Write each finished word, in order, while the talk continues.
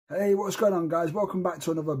Hey, what's going on, guys? Welcome back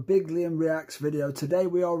to another Big Liam Reacts video. Today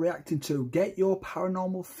we are reacting to Get Your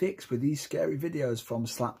Paranormal Fix with these scary videos from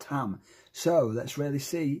Slapped Ham. So let's really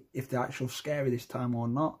see if they're actually scary this time or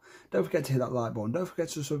not. Don't forget to hit that like button. Don't forget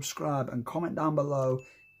to subscribe and comment down below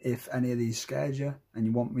if any of these scared you and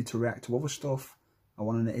you want me to react to other stuff. I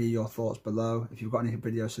want to hear your thoughts below. If you've got any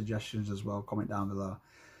video suggestions as well, comment down below.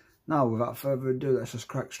 Now, without further ado, let's just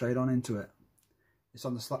crack straight on into it. It's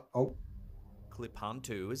on the Slap... Oh. Clip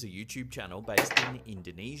Hantu is a YouTube channel based in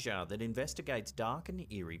Indonesia that investigates dark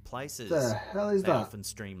and eerie places. The hell is they that? often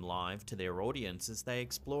stream live to their audience as they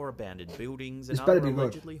explore abandoned buildings and other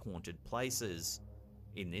allegedly haunted places.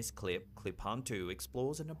 In this clip, Clip Hantu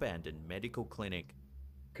explores an abandoned medical clinic.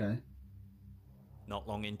 Okay. Not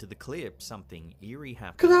long into the clip, something eerie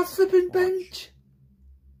happens. Could I have flipping bench?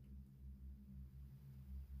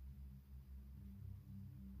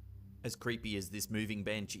 As creepy as this moving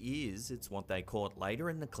bench is, it's what they caught later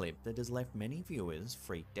in the clip that has left many viewers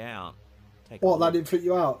freaked out. What, that didn't freak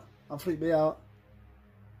you out? That freaked me out.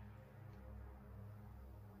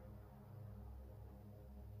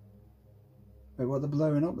 Wait, what are they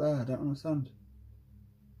blowing up there? I don't understand.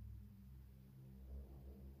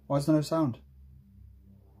 Why is there no sound?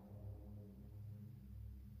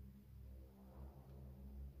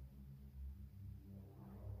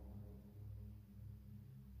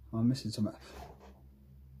 I'm missing something.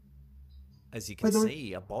 As you can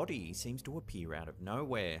see, a body seems to appear out of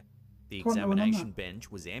nowhere. The examination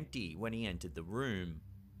bench was empty when he entered the room.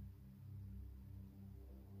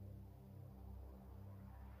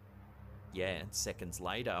 Yet, seconds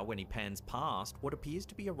later, when he pans past, what appears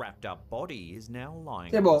to be a wrapped up body is now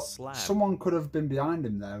lying on the slab. Someone could have been behind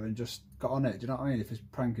him there and just got on it. Do you know what I mean? If he's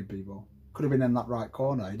pranking people. Could have been in that right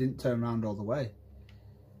corner. He didn't turn around all the way.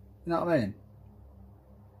 You know what I mean?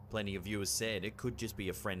 Plenty of viewers said it could just be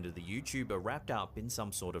a friend of the YouTuber wrapped up in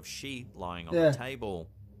some sort of sheet lying on the table.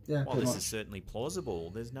 While this is certainly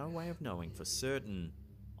plausible, there's no way of knowing for certain.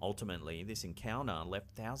 Ultimately, this encounter left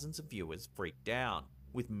thousands of viewers freaked out,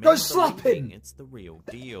 with many believing it's the real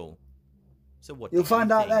deal. So what do you think? You'll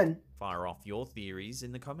find out then. Fire off your theories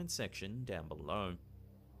in the comment section down below.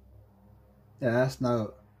 Yeah, that's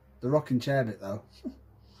no... The rocking chair bit, though.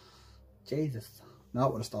 Jesus. No,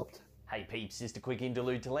 it would have stopped. Hey peeps, just a quick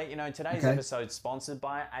interlude to let you know today's episode is sponsored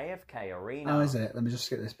by AFK Arena. How is it? Let me just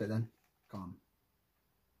skip this bit then. Go on.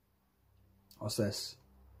 What's this?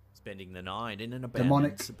 Spending the night in an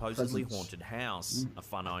abandoned, supposedly haunted house. A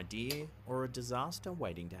fun idea or a disaster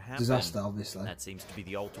waiting to happen? Disaster, obviously. That seems to be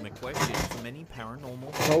the ultimate question for many paranormal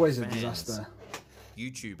It's always fans. A disaster.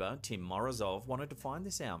 YouTuber Tim Morozov wanted to find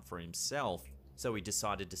this out for himself, so he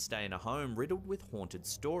decided to stay in a home riddled with haunted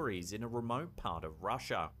stories in a remote part of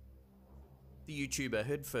Russia. The YouTuber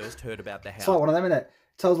had first heard about the house. It's like one of them, innit?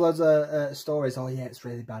 Tells loads of stories. Oh, yeah, it's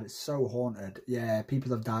really bad. It's so haunted. Yeah,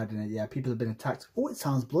 people have died in it. Yeah, people have been attacked. Oh, it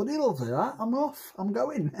sounds bloody lovely, that. I'm off. I'm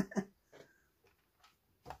going.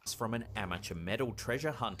 It's from an amateur metal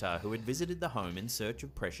treasure hunter who had visited the home in search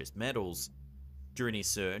of precious metals. During his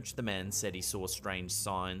search, the man said he saw strange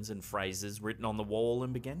signs and phrases written on the wall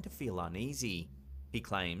and began to feel uneasy. He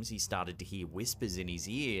claims he started to hear whispers in his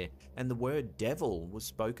ear, and the word devil was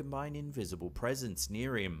spoken by an invisible presence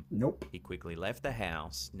near him. Nope. He quickly left the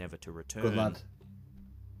house, never to return. Good lad.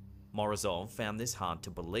 Morozov found this hard to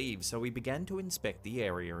believe, so he began to inspect the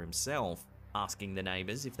area himself, asking the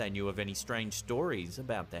neighbors if they knew of any strange stories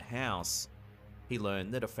about the house. He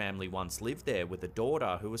learned that a family once lived there with a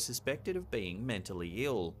daughter who was suspected of being mentally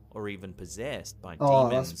ill or even possessed by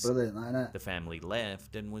demons. That's brilliant, isn't it? The family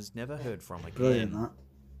left and was never heard from again. Brilliant, that.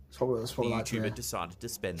 That's what the YouTuber decided to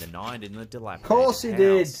spend the night in the dilapidated house. Of course he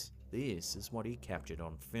did. did. This is what he captured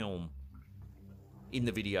on film. In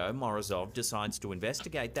the video, Morozov decides to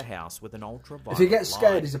investigate the house with an ultraviolet If he gets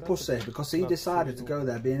scared, light. he's a pussy because he decided to go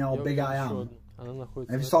there being all big I am. And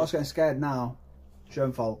if he starts getting scared now, it's your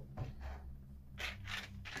own fault.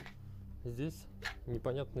 Здесь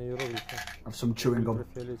непонятные иероглифы. Have some chewing gum.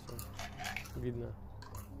 Видно.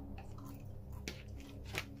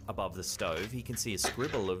 Above the stove, he can see a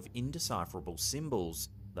scribble of indecipherable symbols,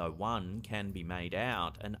 though one can be made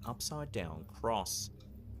out, an upside-down cross.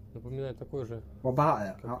 Напоминает такой же. What about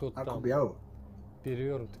it? Как тот That там. could be out.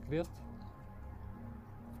 Перевернутый крест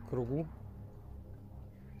в кругу.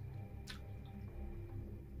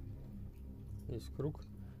 Есть круг.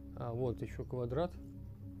 А вот еще квадрат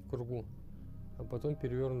в кругу. А потом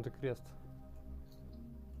перевернутый крест.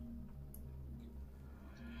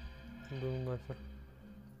 Да нахер.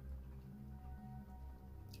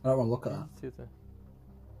 I don't want to look at that. Видите это?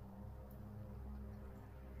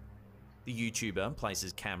 The YouTuber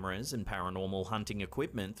places cameras and paranormal hunting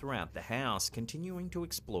equipment throughout the house, continuing to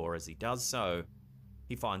explore as he does so.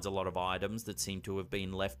 He finds a lot of items that seem to have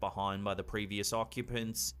been left behind by the previous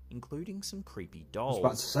occupants, including some creepy dolls. I was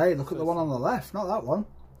about to say, look at the one on the left, not that one.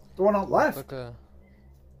 The one on the left. Такая.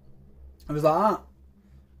 It was like that.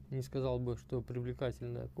 Не сказал бы, что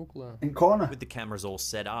привлекательная кукла. In corner. With the cameras all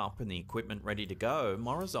set up and the equipment ready to go,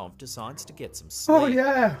 Morozov decides to get some sleep. Oh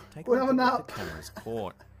yeah, Take we'll a have a look at nap. the cameras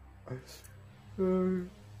caught.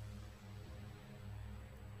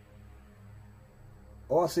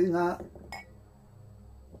 Oh, I've seen that.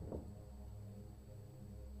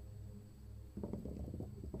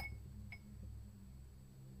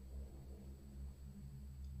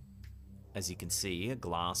 As you can see, a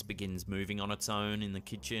glass begins moving on its own in the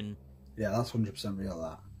kitchen. Yeah, that's 100% real,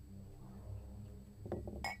 that.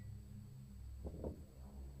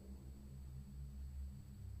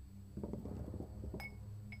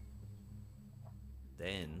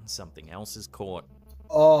 Then something else is caught.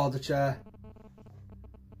 Oh, the chair.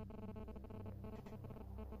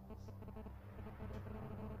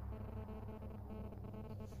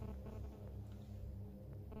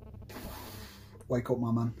 Wake up,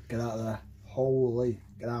 my man. Get out of there. Holy,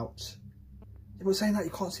 get out. Yeah, but saying that,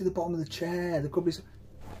 you can't see the bottom of the chair. There could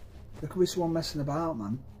be someone messing about,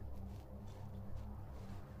 man.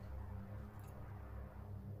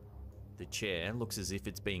 The chair looks as if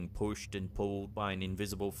it's being pushed and pulled by an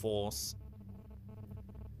invisible force.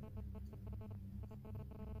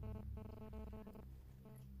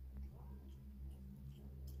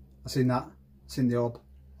 I've seen that. Seen the orb.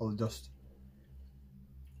 All the dust.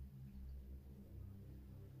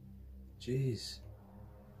 Jeez.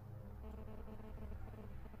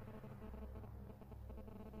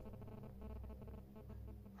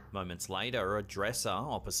 Moments later, a dresser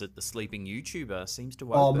opposite the sleeping YouTuber seems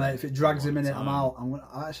to Oh, open. mate, if it drags on him in its it, I'm own. out.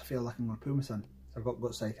 I actually feel like I'm going to poo my son. I've got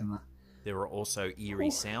gut sake in that. There are also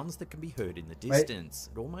eerie sounds that can be heard in the distance.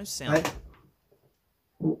 It almost sounds...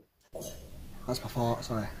 Mate. That's my fault,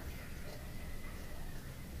 sorry.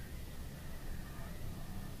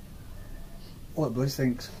 Oh, it bloody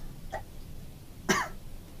stinks.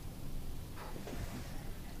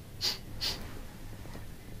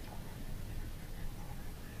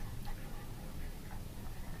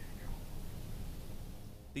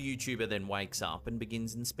 The YouTuber then wakes up and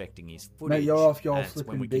begins inspecting his footage. Mate, you're off your That's when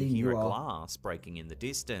flipping we can bean, hear you a are. glass breaking in the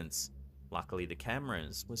distance. Luckily, the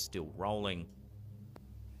cameras were still rolling.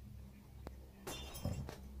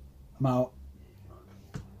 I'm out.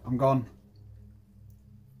 I'm gone.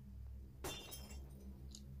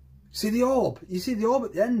 See the orb? You see the orb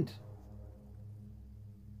at the end?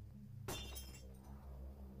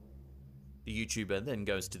 The YouTuber then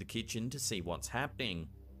goes to the kitchen to see what's happening.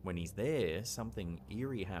 When he's there, something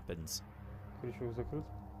eerie happens. Крючок закрыт.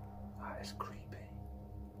 That is creepy.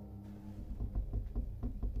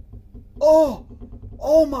 Oh!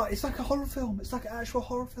 Oh my, it's like a horror film. It's like an actual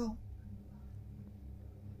horror film.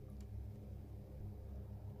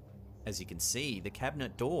 As you can see, the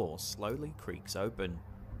cabinet door slowly creaks open.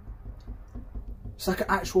 It's like an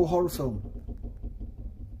actual horror film.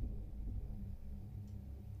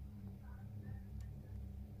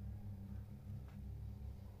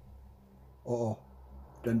 Uh-oh.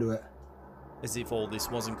 Don't do it. As if all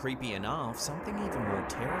this wasn't creepy enough, something even more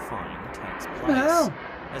terrifying takes the place. hell?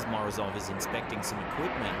 As Morozov is inspecting some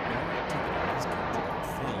equipment, no activity is captured on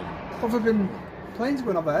film. Have there been planes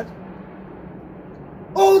going overhead?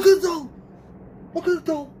 Oh, look at the doll! Look at the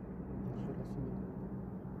doll!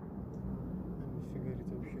 Нифига горит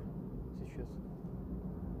вообще. Сейчас.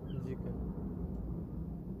 Дико.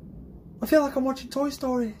 I feel like I'm watching Toy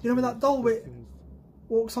Story. You know with that doll which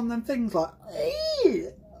walks on them things like...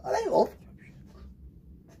 Hello.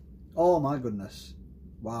 Oh my goodness.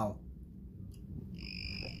 Wow.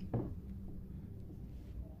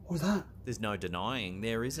 What was that? There's no denying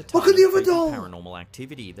there is a Look ton at the of other creepy doll! paranormal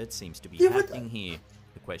activity that seems to be The other happening here.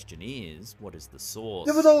 The question is, what is the source?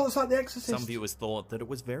 The other doll looks like The Exorcist. Some viewers thought that it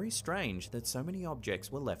was very strange that so many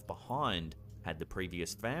objects were left behind. Had the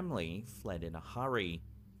previous family fled in a hurry?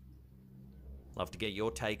 Love to get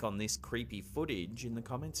your take on this creepy footage in the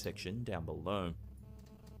comments section down below.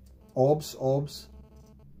 Orbs, orbs.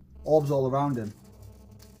 Orbs all around him.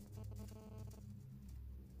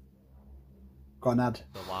 Got an ad.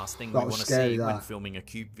 The last thing That we was want to scary, see when that. filming a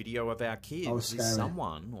cute video of our kids was is scary.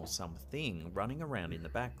 someone or something running around in the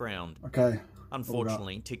background. Okay.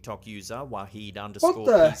 Unfortunately, TikTok user Wahid _PC hell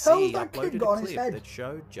has that kid uploaded got on a his clip head? that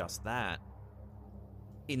showed just that.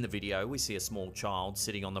 In the video, we see a small child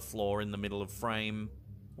sitting on the floor in the middle of frame.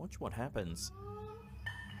 Watch what happens.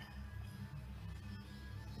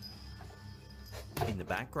 In the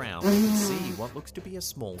background, we can see what looks to be a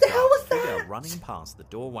small dark figure running past the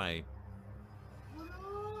doorway.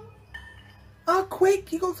 Oh,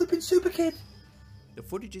 quick! You got flipping super kid! The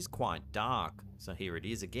footage is quite dark, so here it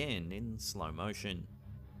is again in slow motion.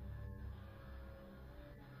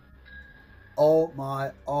 Oh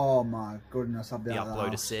my goodness, I've been The out of the uploader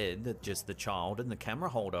house. said that just the child and the camera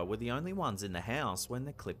holder were the only ones in the house when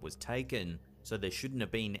the clip was taken, so there shouldn't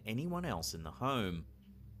have been anyone else in the home.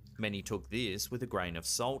 Many took this with a grain of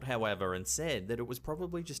salt, however, and said that it was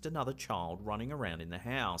probably just another child running around in the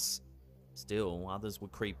house. Still, others were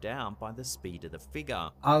creeped out by the speed of the figure.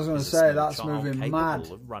 I was going to say, that's moving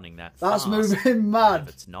mad. Of running that that's fast. Moving mad. If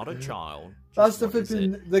it's not a child, that's the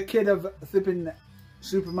flipping, the kid of flipping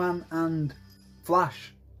Superman and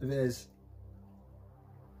Flash, if it is.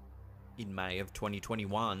 In May of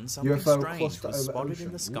 2021, something UFO strange was spotted ocean.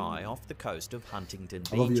 in the sky off the coast of Huntington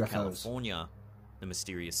I love Beach, UFOs. California. The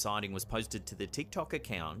mysterious sighting was posted to the TikTok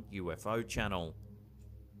account UFO Channel.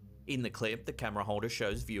 In the clip, the camera holder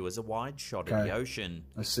shows viewers a wide shot of the ocean,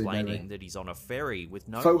 explaining that he's on a ferry with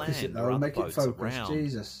no land or other boats around.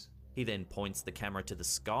 Jesus. He then points the camera to the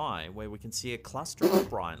sky, where we can see a cluster of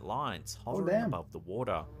bright lights hovering above the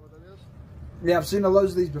water. Yeah, I've seen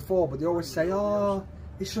loads of these before, but they always say, oh,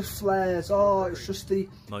 it's just flares, oh, it's just the...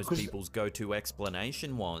 Most people's go-to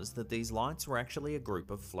explanation was that these lights were actually a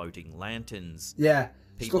group of floating lanterns. Yeah,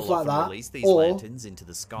 People stuff like often that. release these lanterns into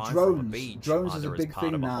the sky drones. from a beach, Drones either is a big as part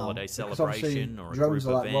thing of a now. holiday celebration or a drones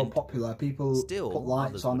group are like event. well popular. People Still, put lights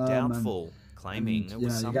others on were them doubtful, claiming it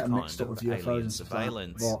was some kind mixed up of with UFOs alien and stuff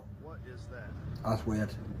surveillance. Like What is that? that's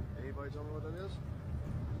weird. Anybody tell me what that is?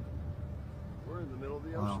 We're in the middle of the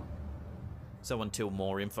ocean. Wow. So until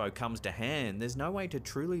more info comes to hand, there's no way to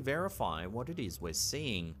truly verify what it is we're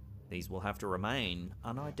seeing. These will have to remain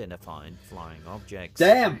unidentified flying objects.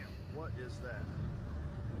 Damn! What is that?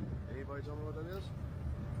 Anybody tell me what that is?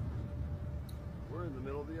 We're in the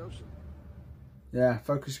middle of the ocean. Yeah,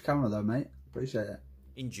 focus your camera though, mate. Appreciate it.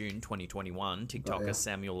 In June 2021, TikToker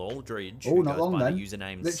Samuel Aldridge, Oh, who not goes long by then. the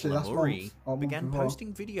username Literally last Slamuri, month. began Before.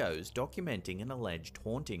 posting videos documenting an alleged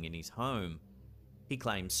haunting in his home. He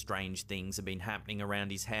claims strange things have been happening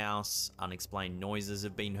around his house, unexplained noises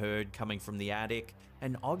have been heard coming from the attic,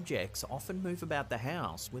 and objects often move about the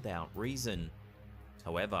house without reason.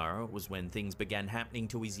 However, it was when things began happening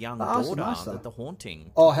to his young daughter that the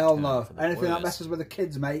haunting Oh, hell turned no. for the Anything that worse. messes with the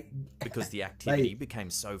kids, mate. Because the activity became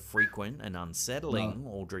so frequent and unsettling,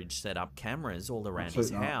 Aldridge set up cameras all around his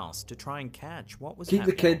house to try and catch what was happening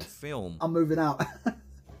Keep the kid. on film. I'm moving out.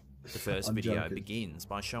 The first video begins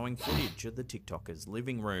by showing footage of the TikToker's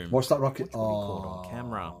living room. What's that rocket? Which were caught on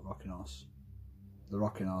camera. Rocking horse. The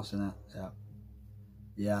rocking horse, innit? Yeah.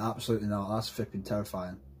 Yeah, absolutely not. That's flipping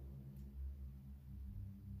terrifying.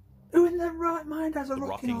 Who in their right mind has a The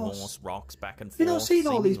rocking horse? rocks back and forth. You don't see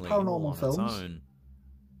all these seemingly paranormal on its films. own.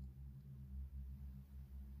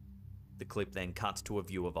 The clip then cuts to a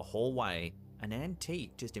view of a hallway. An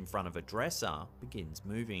antique just in front of a dresser begins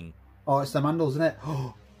moving. Oh, it's them handles, isn't it?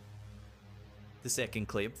 The second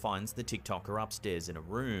clip finds the TikToker upstairs in a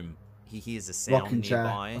room. He hears a sound Rocking chair,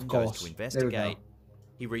 nearby and of goes course. to There we investigate. go.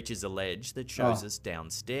 He reaches a ledge that shows us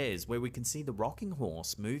downstairs, where we can see the rocking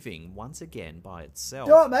horse moving once again by itself.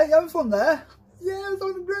 You alright, mate? You having fun there? Yeah, I was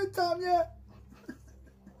having a great time, yeah.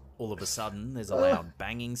 All of a sudden, there's a loud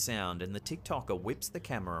banging sound, and the TikToker whips the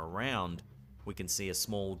camera around. We can see a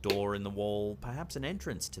small door in the wall, perhaps an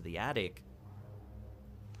entrance to the attic.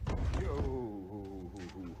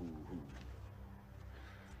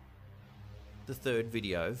 The third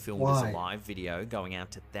video, filmed as a live video going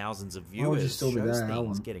out to thousands of viewers, shows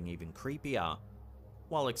things getting even creepier.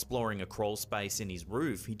 While exploring a crawl space in his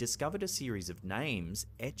roof, he discovered a series of names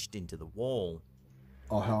etched into the wall.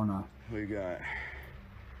 Oh, hell no. We got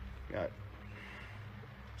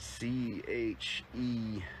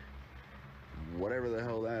C-H-E, whatever the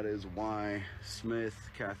hell that is, Y, Smith,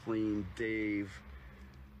 Kathleen, Dave.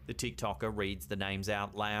 The TikToker reads the names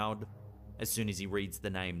out loud. As soon as he reads the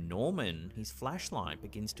name Norman, his flashlight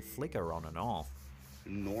begins to flicker on and off.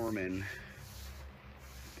 Norman.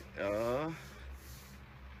 Are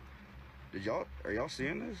y'all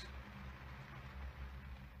seeing this?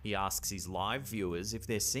 He asks his live viewers if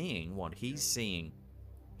they're seeing what he's seeing.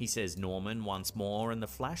 He says Norman once more, and the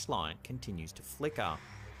flashlight continues to flicker.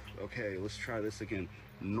 Okay, let's try this again.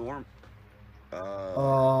 Oh, Norman?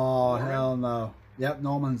 hell no. Yep,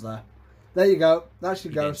 Norman's there. There you go. That's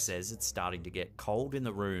your He then ghost. says it's starting to get cold in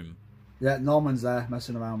the room. Yeah, Norman's there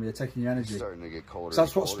messing around with you, taking your energy. It's starting to get colder. So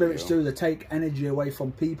that's what spirits do. They take energy away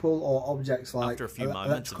from people or objects like After a few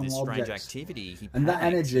moments of this strange objects. activity, he And that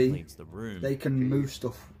panics energy, and leaves the room. They can move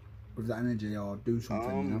stuff. with that energy or do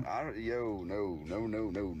something, you know? I don't, yo, no.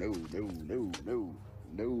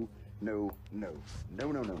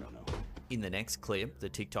 In the next clip, the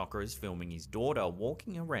TikToker is filming his daughter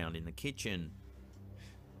walking around in the kitchen.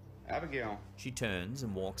 Abigail. She turns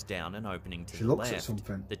and walks down an opening to She the looks left. at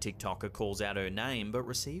something. The TikToker calls out her name but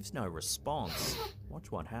receives no response. Watch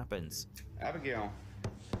what happens. Abigail.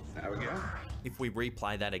 Abigail. If we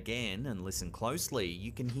replay that again and listen closely,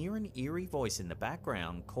 you can hear an eerie voice in the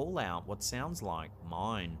background call out what sounds like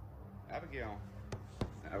mine. Abigail.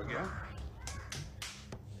 Abigail.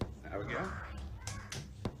 Abigail.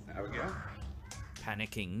 Abigail.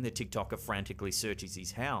 Panicking, the TikToker frantically searches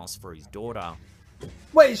his house for his daughter.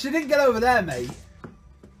 Wait, she didn't get over there, mate.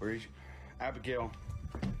 Where is she? Abigail.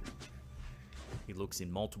 He looks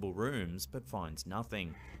in multiple rooms but finds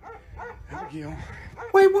nothing. Abigail.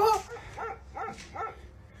 Wait, what?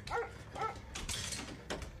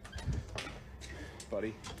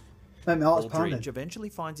 Buddy. Mate, my heart's Aldridge pounding. eventually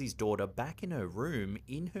finds his daughter back in her room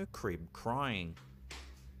in her crib crying.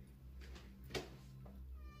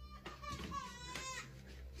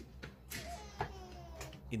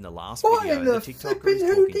 In the last What video, in the the TikToker flipping is talking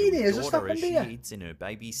to Houdini? his Is this daughter as happened she here? eats in her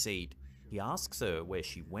baby seat. He asks her where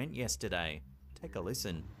she went yesterday. Take a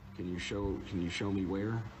listen. Can you show me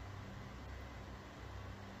where?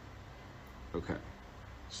 Okay.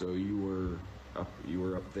 So you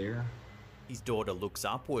were up there? His daughter looks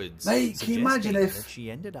upwards, Mate, can you imagine suggesting if- that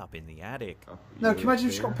she ended up in the attic. No, can you imagine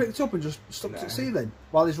if she got picked up and just stuck to the ceiling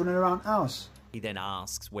while he's running around the house? He then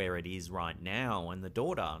asks where it is right now, and the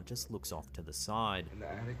daughter just looks off to the side. In the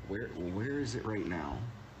attic? Where is it right now?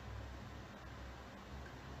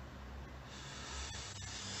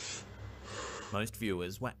 Most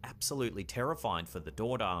viewers were absolutely terrified for the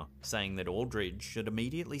daughter, saying that Aldridge should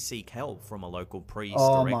immediately seek help from a local priest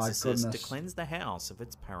Oh or my exorcist to goodness. cleanse the house of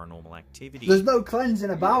its paranormal activity. There's no cleansing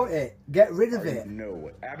about it. Get rid of it.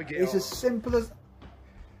 No, Abigail. It's as simple as...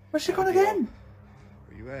 Where's she gone Abigail. again?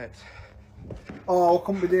 Where you at? Oh, I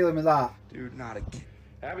couldn't be dealing with that. Dude, not again.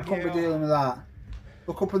 I Abigail. couldn't be dealing with that.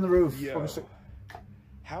 Look up on the roof. Yo. Probably stuck-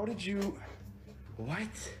 How did you... What?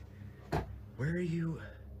 Where are you?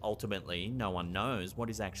 Ultimately, no one knows what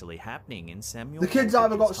is actually happening in Samuel The kid's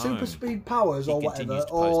either got Aldridge's super home. speed powers He or continues whatever,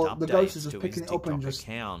 to post or the ghost updates is just to picking his it up and TikTok just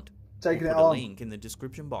account. taking We'll it put a on. link in the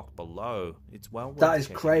description box below. It's well worth That is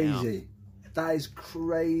checking out. crazy. That is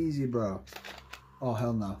crazy, bro. Oh,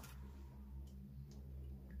 hell no.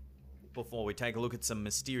 Before we take a look at some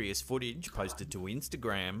mysterious footage posted to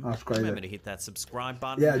Instagram, That's crazy. remember to hit that subscribe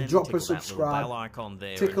button Yeah, and drop a tickle that little subscribe. bell icon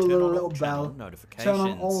there Tickle and the turn on little all channel bell. notifications. Turn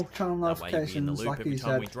on all channel That way you'll be in the notifications, loop like every he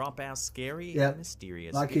time we said. drop our scary Yep. and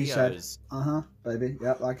mysterious Like videos. he said. Baby.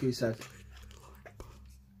 Yep, like he said.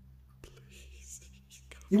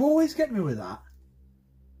 You always get me with that.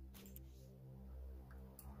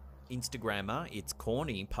 Instagrammer It's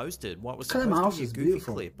Corny posted what was Look at them supposed to be a houses, goofy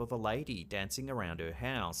beautiful. clip of a lady dancing around her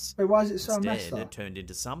house. Wait, why is it so messed Instead, up? it turned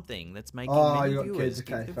into something that's making Oh, many you got viewers kids,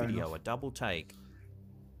 give okay, the fair video enough. a double take.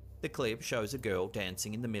 The clip shows a girl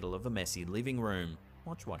dancing in the middle of a messy living room.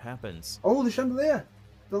 Watch what happens. Oh, the chandelier.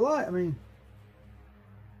 The light, I mean.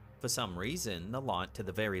 For some reason, the light to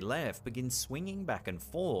the very left begins swinging back and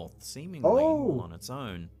forth, seemingly Oh. all on its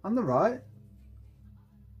own. On the right.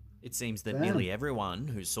 It seems that Damn. nearly everyone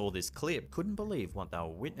who saw this clip couldn't believe what they were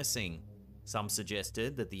witnessing. Some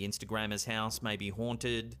suggested that the Instagrammer's house may be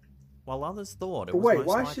haunted, while others thought it But was wait, most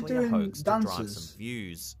why is she likely a doing hoax to drive dances? some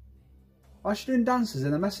views. Why is she doing dances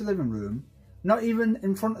in a messy living room? Not even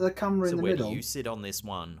in front of the camera So in the where middle. do you sit on this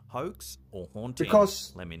one? Hoax or haunting?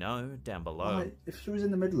 Because- Let me know down below. Like, if she was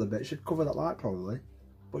in the middle of it, she'd cover that light probably.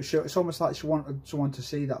 But it's almost like she wanted someone to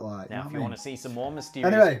see that light. Now, if what you I mean? want to see some more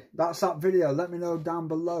mysterious... Anyway, that's that video. Let me know down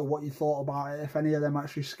below what you thought about it. If any of them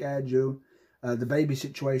actually scared you. The baby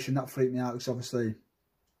situation, that freaked me out because obviously,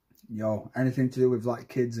 anything to do with like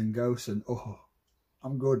kids and ghosts and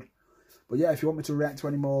I'm good. But yeah, if you want me to react to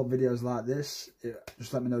any more videos like this,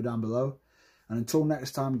 just let me know down below. And until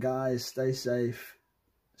next time, guys, stay safe,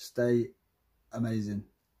 stay amazing.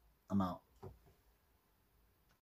 I'm out.